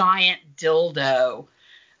giant dildo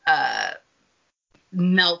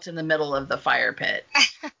melt in the middle of the fire pit.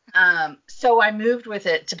 So I moved with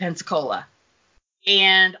it to Pensacola.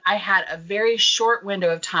 And I had a very short window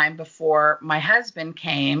of time before my husband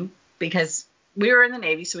came, because we were in the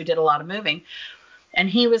Navy, so we did a lot of moving. And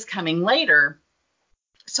he was coming later.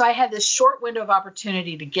 So I had this short window of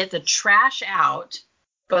opportunity to get the trash out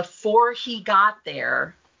before he got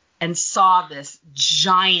there and saw this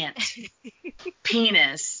giant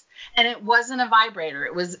penis. And it wasn't a vibrator.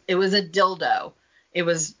 It was a dildo.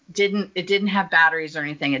 It didn't have batteries or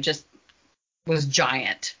anything. It just was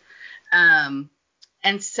giant. And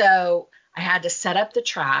so I had to set up the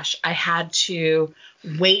trash. I had to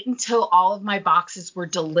wait until all of my boxes were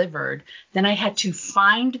delivered. Then I had to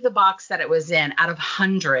find the box that it was in out of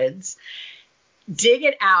hundreds, dig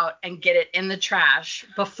it out and get it in the trash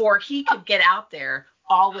before he could get out there,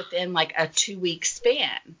 all within like a 2-week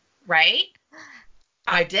span, right?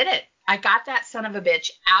 I did it. I got that son of a bitch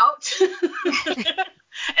out.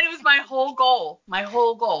 And it was my whole goal. My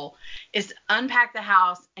whole goal is to unpack the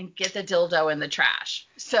house and get the dildo in the trash.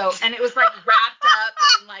 So, and it was like wrapped up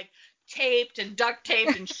and like taped and duct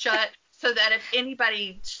taped and shut so that if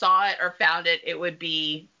anybody saw it or found it, it would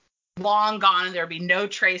be long gone and there'd be no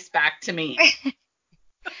trace back to me.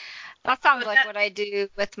 That sounds like what I do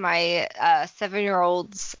with my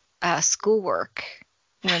 7-year-old's schoolwork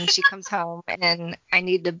when she comes home and I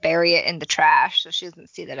need to bury it in the trash so she doesn't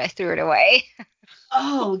see that I threw it away.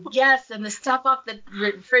 Oh, yes. And the stuff off the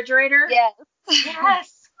refrigerator? Yes.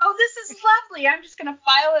 Yes. Oh, this is lovely. I'm just going to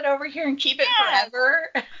file it over here and keep it forever.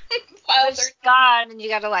 It's gone and you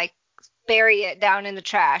got to like bury it down in the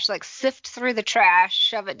trash, like sift through the trash,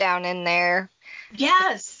 shove it down in there.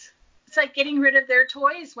 Yes. It's like getting rid of their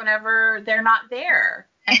toys whenever they're not there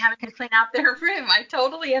and having to clean out their room. I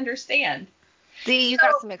totally understand. See, you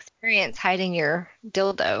got some experience hiding your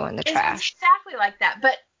dildo in the trash. It's exactly like that.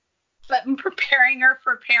 But preparing her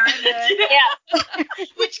for parenthood. Yeah.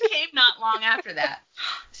 Which came not long after that.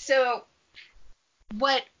 So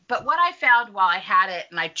what I found while I had it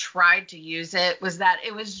and I tried to use it was that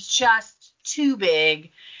it was just too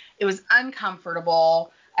big. It was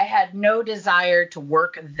uncomfortable. I had no desire to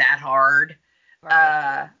work that hard.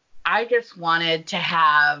 Right. I just wanted to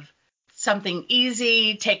have something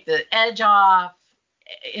easy, take the edge off,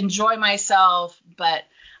 enjoy myself, but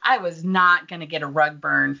I was not going to get a rug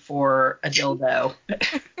burn for a dildo.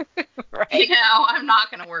 Right. You know, I'm not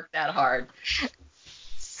going to work that hard.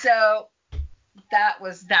 So that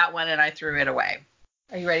was that one, and I threw it away.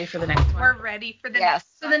 Are you ready for the next one? We're ready for the next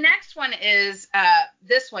one. So the next one is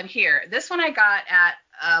this one here. This one I got at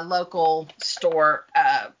a local store,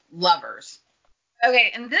 Lovers.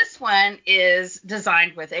 Okay, and this one is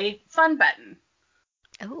designed with a fun button.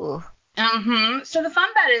 Oh. Mm-hmm. So the fun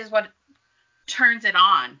button is what turns it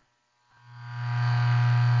on.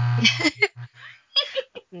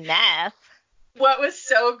 Math. What was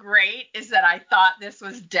so great is that I thought this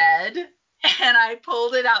was dead, and I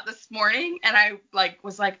pulled it out this morning, and I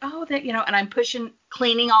was like, oh, that, you know, and I'm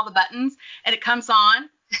cleaning all the buttons, and it comes on,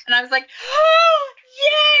 and I was like, oh,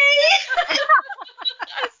 yay!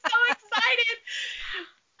 I was so excited.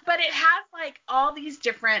 But it has like all these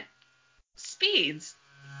different speeds.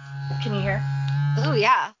 Can you hear? Oh,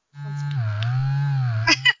 yeah.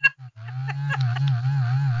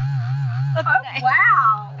 Oh,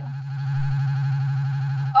 wow.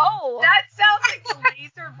 Oh. That sounds like a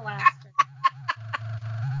laser blaster.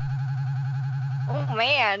 Oh,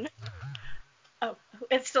 man. Oh,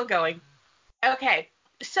 it's still going. Okay.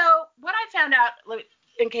 So what I found out,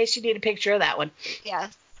 in case you need a picture of that one.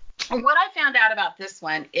 Yes. What I found out about this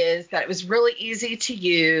one is that it was really easy to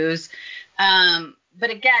use. But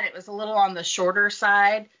again, it was a little on the shorter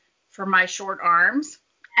side for my short arms.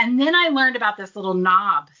 And then I learned about this little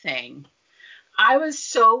knob thing. I was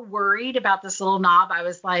so worried about this little knob. I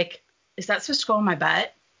was like, is that supposed to go in my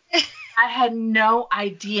butt? I had no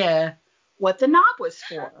idea what the knob was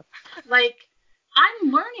for. Like,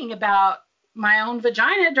 I'm learning about my own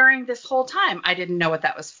vagina during this whole time. I didn't know what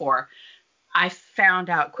that was for. I found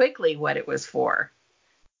out quickly what it was for.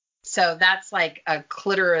 So that's like a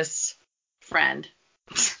clitoris friend.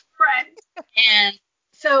 And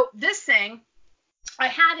so this thing, I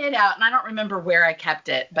had it out, and I don't remember where I kept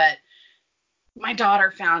it, but my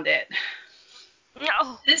daughter found it.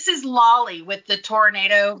 No. This is Lolly with the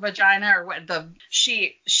tornado vagina, or what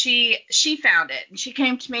she found it, and she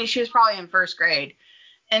came to me. She was probably in first grade,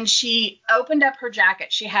 and she opened up her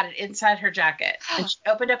jacket. She had it inside her jacket, and she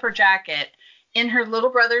opened up her jacket in her little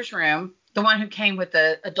brother's room, the one who came with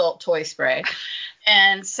the adult toy spray,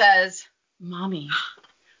 and says, "Mommy,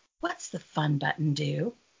 what's the fun button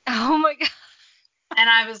do?" Oh my God. And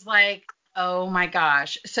I was like, oh my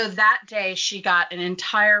gosh. So that day she got an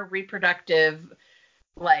entire reproductive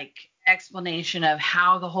explanation of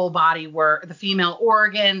how the whole body works, the female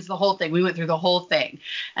organs, the whole thing. We went through the whole thing.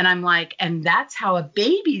 And I'm like, and that's how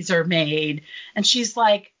babies are made. And she's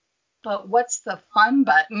like, but what's the fun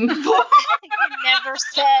button for? You never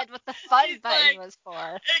said what the fun button was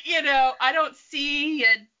for. You know, I don't see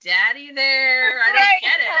a daddy there. I don't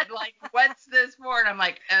get it. Like, what's this for? And I'm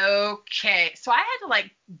like, okay. So I had to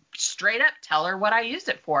straight up tell her what I used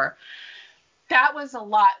it for. That was a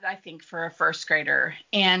lot, I think, for a first grader.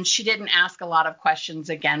 And she didn't ask a lot of questions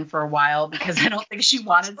again for a while because I don't think she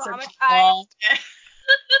wanted such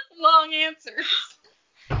long answers.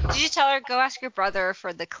 Did you tell her, go ask your brother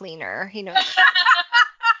for the cleaner? He knows.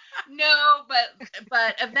 No,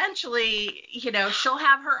 but eventually, you know, she'll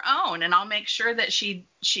have her own, and I'll make sure that she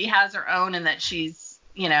has her own and that she's,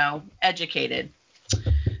 you know, educated.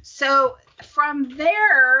 So from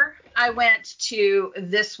there, I went to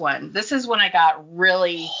this one. This is when I got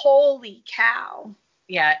really... Holy cow.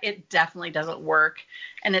 Yeah, it definitely doesn't work.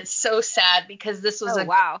 And it's so sad because this was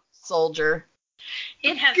soldier.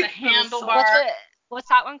 It has a handlebar. What's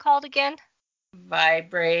that one called again?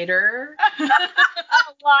 Vibrator.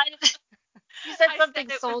 What? You said something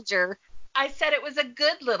soldier. I said it was a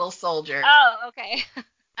good little soldier. Oh, okay.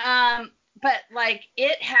 But like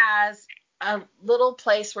it has a little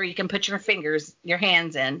place where you can put your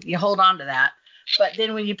hands in. You hold on to that. But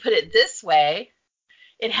then when you put it this way,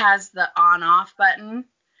 it has the on-off button.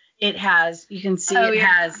 It has, you can see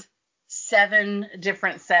has 7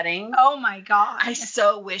 different settings. Oh my God. I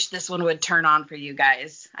so wish this one would turn on for you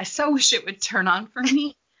guys. I so wish it would turn on for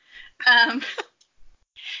me.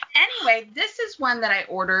 Anyway, this is one that I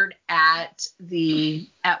ordered at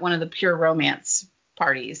one of the Pure Romance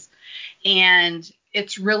parties. And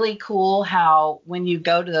it's really cool how when you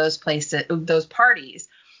go to those parties,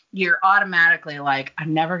 you're automatically like,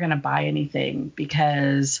 I'm never going to buy anything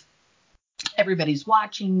because everybody's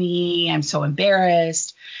watching me. I'm so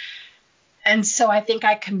embarrassed. And so I think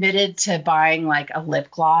I committed to buying like a lip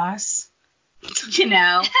gloss, you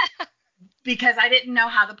know, because I didn't know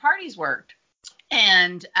how the parties worked.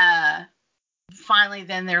 And finally,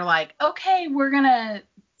 then they're like, okay, we're going to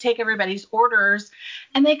take everybody's orders.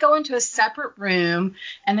 And they go into a separate room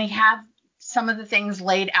and they have some of the things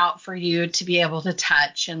laid out for you to be able to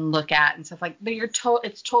touch and look at and stuff like that. But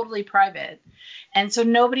it's totally private. And so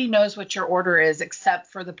nobody knows what your order is except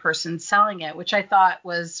for the person selling it, which I thought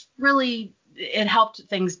was really, it helped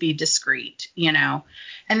things be discreet, you know.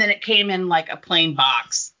 And then it came in like a plain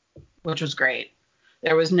box, which was great.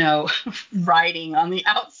 There was no writing on the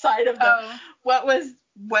outside of the,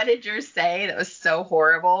 what did yours say? That was so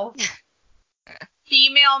horrible.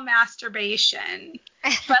 Female masturbation,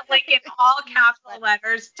 but like in all capital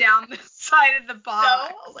letters down the side of the box.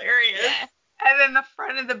 So hilarious. Yeah. And then the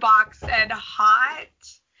front of the box said hot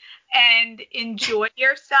and enjoy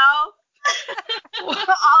yourself. We'll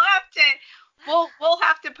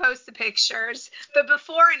have to post the pictures, but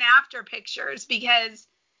before and after pictures, because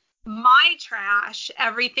my trash,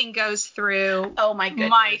 everything goes through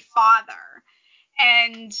my father.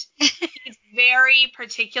 And he's very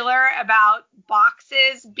particular about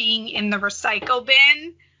boxes being in the recycle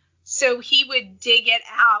bin. So he would dig it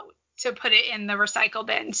out to put it in the recycle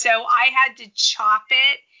bin. So I had to chop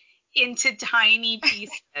it into tiny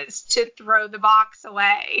pieces to throw the box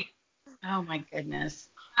away. Oh, my goodness.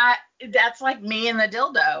 That's like me and the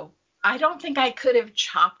dildo. I don't think I could have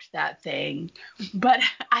chopped that thing, but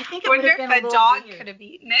I think it would have been a little dog weird. Could have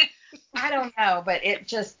eaten it. I don't know, but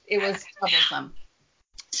it was troublesome.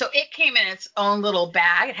 So it came in its own little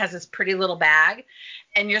bag. It has this pretty little bag,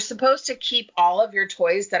 and you're supposed to keep all of your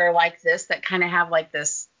toys that are like this, that kind of have like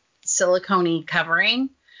this silicone-y covering,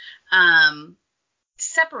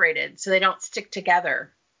 separated so they don't stick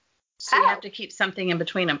together. So you have to keep something in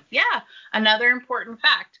between them. Yeah, another important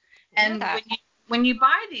fact. And when you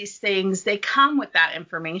buy these things, they come with that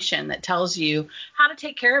information that tells you how to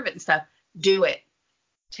take care of it and stuff. Do it.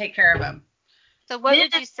 Take care of them. So what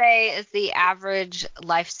would you say is the average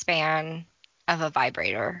lifespan of a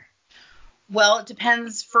vibrator? Well, it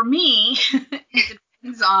depends. For me, it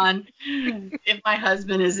depends on if my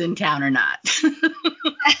husband is in town or not.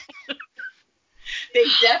 They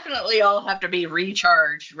definitely all have to be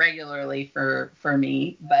recharged regularly for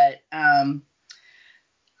me. But I don't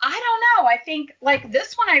know. I think like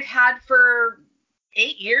this one I've had for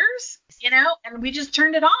 8 years, you know, and we just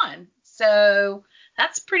turned it on. So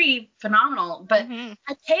that's pretty phenomenal. But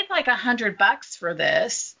I paid like $100 for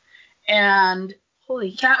this, and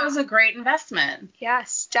that was a great investment.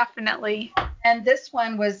 Yes, definitely. And this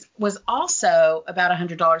one was also about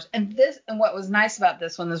 $100. And what was nice about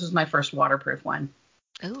this one, this was my first waterproof one.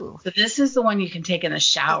 Ooh. So this is the one you can take in the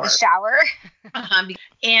shower. The shower?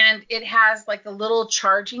 And it has like the little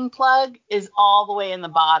charging plug is all the way in the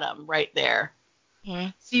bottom right there. Mm-hmm.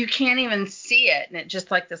 So you can't even see it. And it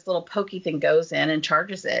just like this little pokey thing goes in and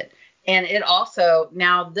charges it. And it also,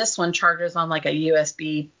 now this one charges on like a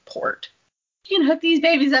USB port. You can hook these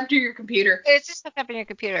babies up to your computer. It's just hooked up in your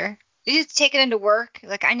computer. You just take it into work.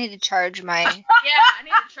 Like, I need to charge my I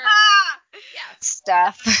need to charge my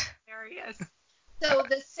stuff. hilarious. So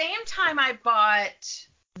the same time I bought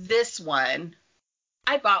this one,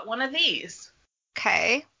 I bought one of these.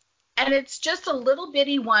 Okay. And it's just a little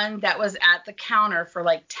bitty one that was at the counter for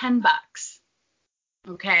like $10.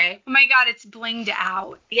 Okay? Oh my God, it's blinged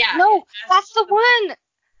out. Yeah. No, that's the one.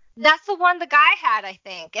 That's the one the guy had, I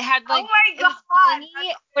think. It had like, oh my it was God.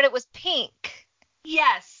 blingy, but it was pink.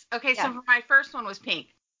 Yes. Okay, Yeah. so my first one was pink.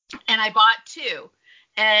 And I bought two.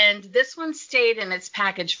 And this one stayed in its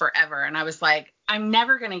package forever. And I was like, I'm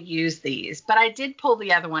never going to use these. But I did pull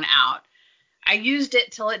the other one out. I used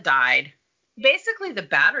it till it died. Basically, the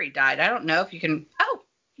battery died. I don't know if you can. Oh,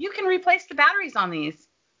 you can replace the batteries on these.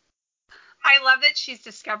 I love that she's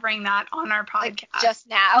discovering that on our podcast. Like just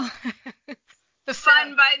now. The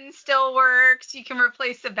fun button still works. You can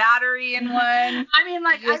replace the battery in one. I mean,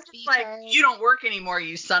 like, I'm just USB like, charge. you don't work anymore,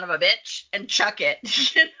 you son of a bitch, and chuck it.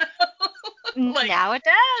 You know? Like, Now it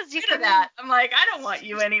does. You rid of can. that. I'm like, I don't want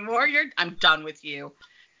you anymore. I'm done with you.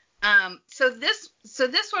 So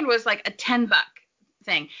this one was like a $10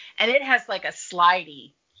 thing, and it has like a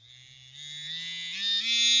slidey.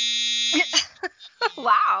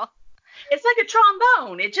 Wow. It's like a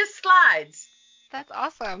trombone. It just slides. That's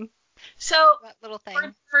awesome. So That little thing.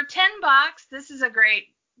 for $10, this is a great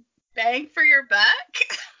bang for your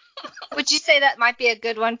buck. Would you say that might be a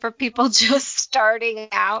good one for people just starting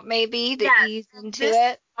out, maybe, to Yes, ease into this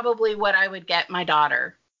it? is probably what I would get my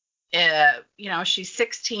daughter. She's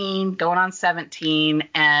 16, going on 17,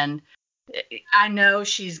 and I know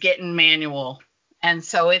she's getting manual, and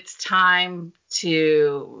so it's time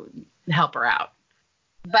to help her out.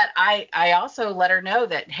 But I also let her know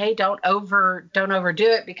that, hey, don't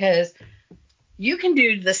overdo it, because you can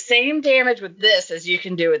do the same damage with this as you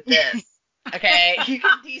can do with this. Okay, you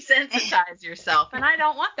can desensitize yourself, and I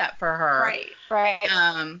don't want that for her. Right.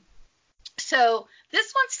 So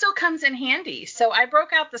this one still comes in handy. So I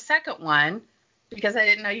broke out the second one because I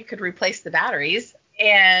didn't know you could replace the batteries,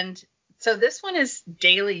 and so this one is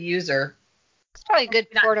daily user. It's probably a good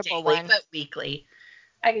Not portable daily, one. but weekly.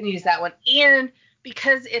 I can use that one, and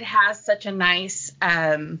because it has such a nice,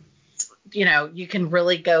 you can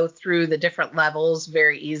really go through the different levels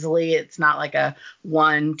very easily. It's not like a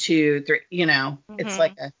 1, 2, 3, It's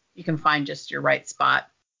like you can find just your right spot.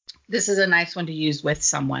 This is a nice one to use with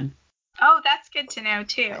someone. Oh, that's good to know,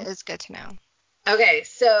 too. It is good to know. Okay,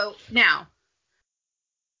 so now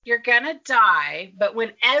you're going to die, but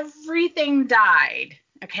when everything died,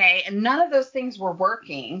 okay, and none of those things were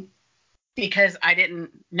working because I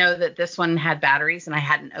didn't know that this one had batteries and I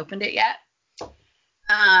hadn't opened it yet,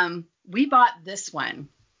 we bought this one,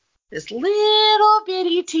 this little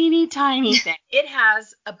bitty teeny tiny thing. It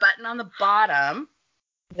has a button on the bottom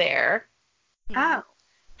there. Oh.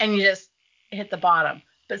 And you just hit the bottom.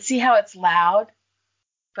 But see how it's loud?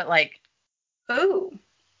 But like, Ooh.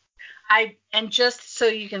 And just so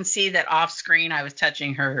you can see that off screen, I was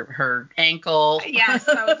touching her ankle. Yes,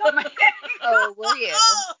 I was on my ankle. Oh, were you?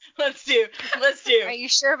 Let's do. Are you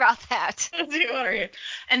sure about that? Let's do what are you?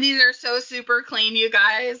 And these are so super clean, you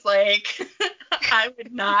guys. Like, I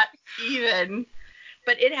would not even.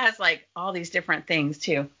 But it has like all these different things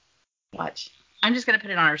too. Watch. I'm just gonna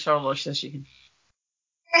put it on her shoulder so she can.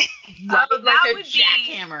 That like a would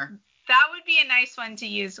jackhammer. That would be a nice one to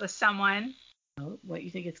use with someone. Oh, what, you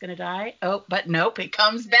think it's gonna die? Oh, but nope, it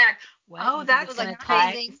comes back. What, Oh, you think that's it's gonna like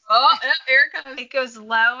die? amazing. Oh, here it comes. It goes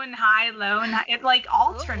low and high, low and high. It like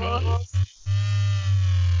alternates.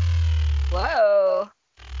 Whoa.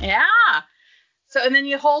 Yeah. So, and then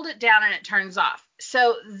you hold it down and it turns off.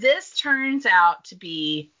 So this turns out to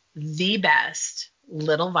be the best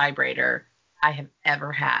little vibrator I have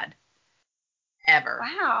ever had. Ever.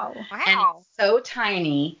 Wow. And Wow. it's so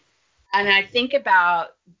tiny. And I think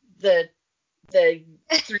about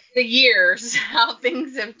through the years how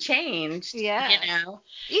things have changed. Yeah.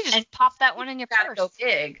 You just And pop that one in your gotta purse. go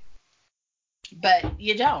big. But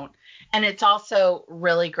you don't. And it's also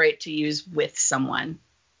really great to use with someone.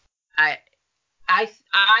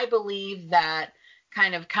 I believe that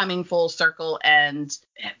kind of coming full circle and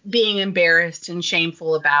being embarrassed and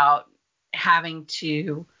shameful about having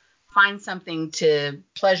to find something to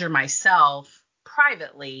pleasure myself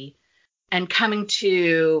privately and coming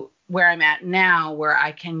to where I'm at now, where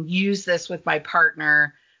I can use this with my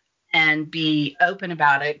partner and be open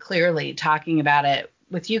about it, clearly talking about it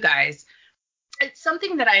with you guys. It's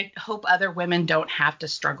something that I hope other women don't have to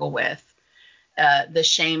struggle with, the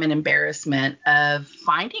shame and embarrassment of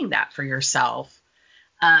finding that for yourself.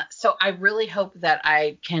 So I really hope that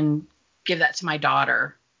I can give that to my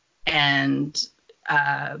daughter and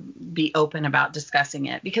be open about discussing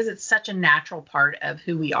it, because it's such a natural part of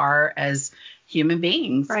who we are as human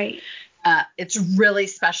beings. Right. It's really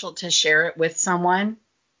special to share it with someone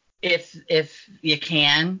if you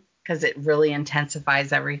can, because it really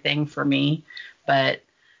intensifies everything for me. But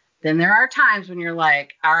then there are times when you're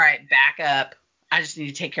like, all right, back up. I just need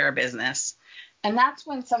to take care of business. And that's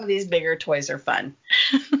when some of these bigger toys are fun.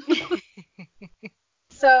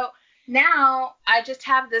 So now I just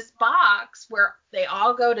have this box where they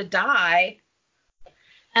all go to die,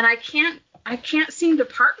 and I can't seem to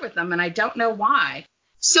part with them, and I don't know why.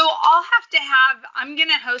 So I'm going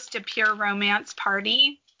to host a pure romance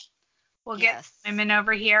party. We'll get women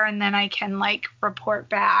over here, and then I can report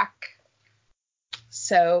back.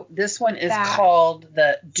 So this one is called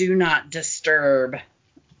the Do Not Disturb.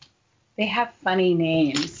 They have funny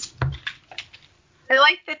names. I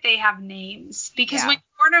like that they have names, because when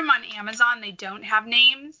you order them on Amazon, they don't have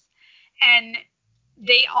names. And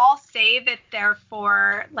they all say that they're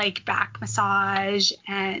for back massage,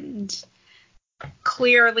 and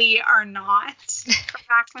clearly are not for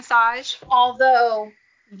back massage. Although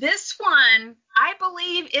this one, I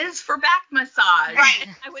believe, is for back massage. Right.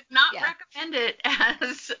 I would not recommend it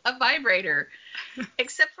as a vibrator,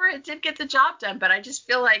 except for it did get the job done. But I just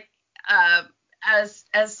feel like, as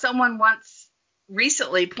someone once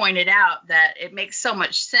recently pointed out, that it makes so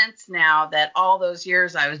much sense now that all those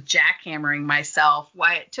years I was jackhammering myself,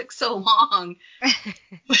 why it took so long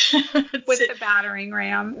with the battering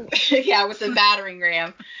ram. Yeah, with the battering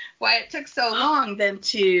ram. Why it took so long then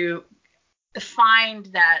to find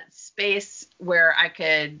that space where I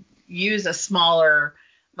could use a smaller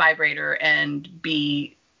vibrator and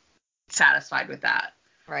be satisfied with that.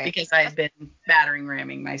 Right. Because I had been battering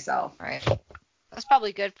ramming myself. Right. That's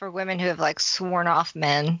probably good for women who have sworn off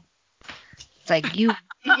men. It's like, you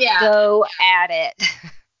go at it.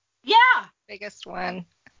 Yeah. Biggest one.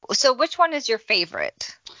 So which one is your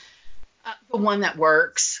favorite? The one that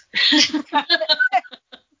works.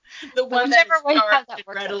 The one that's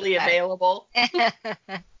readily available.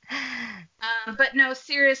 But no,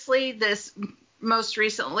 seriously, this most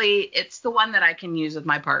recently, it's the one that I can use with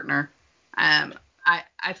my partner.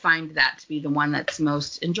 I find that to be the one that's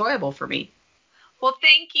most enjoyable for me. Well,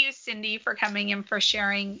 thank you, Cindy, for coming in, for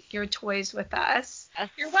sharing your toys with us.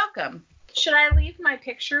 You're welcome. Should I leave my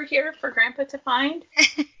picture here for Grandpa to find?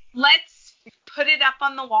 Let's put it up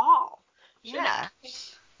on the wall. Yeah.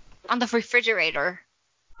 On the refrigerator.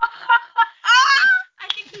 I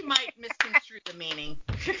think he might misconstrue the meaning.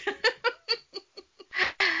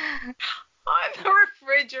 On the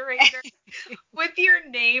refrigerator with your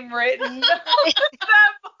name written at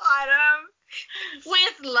the bottom.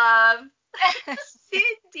 With love.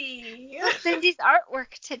 Cindy. Cindy's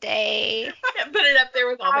artwork today. Put it up there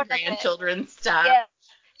with all the grandchildren's stuff. Yeah.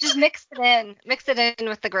 Just mix it in. Mix it in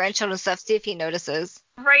with the grandchildren's stuff. See if he notices.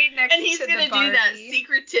 Right next to the And he's going to do that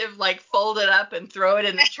secretive, fold it up and throw it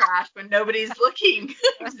in the trash when nobody's looking.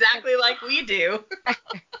 Exactly like we do.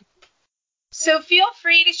 So feel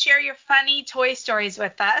free to share your funny toy stories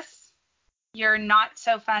with us. Your not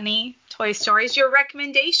so funny toy stories, your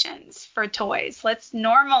recommendations for toys. Let's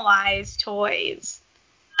normalize toys.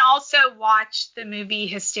 Also watch the movie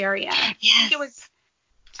Hysteria. Yes. I think it was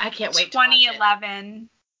I can't wait 2011.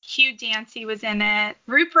 Hugh Dancy was in it.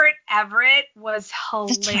 Rupert Everett was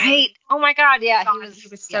hilarious. That's right. Oh my God, yeah. He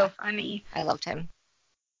was so funny. I loved him.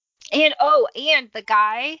 And the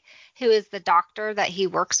guy who is the doctor that he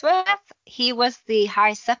works with, he was the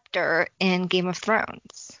High Scepter in Game of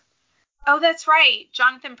Thrones. Oh, that's right.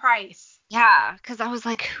 Jonathan Pryce. Yeah, because I was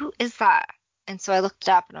like, who is that? And so I looked it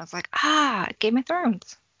up and I was like, Game of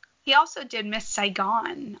Thrones. He also did Miss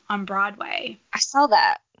Saigon on Broadway. I saw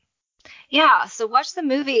that. Yeah, so watch the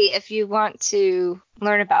movie if you want to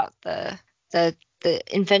learn about the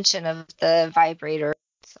invention of the vibrator.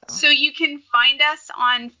 So you can find us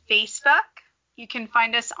on Facebook, you can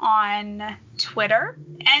find us on Twitter,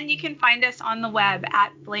 and you can find us on the web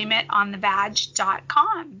at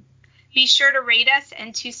blameitonthebadge.com. Be sure to rate us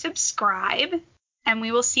and to subscribe, and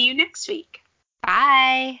we will see you next week.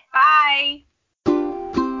 Bye. Bye.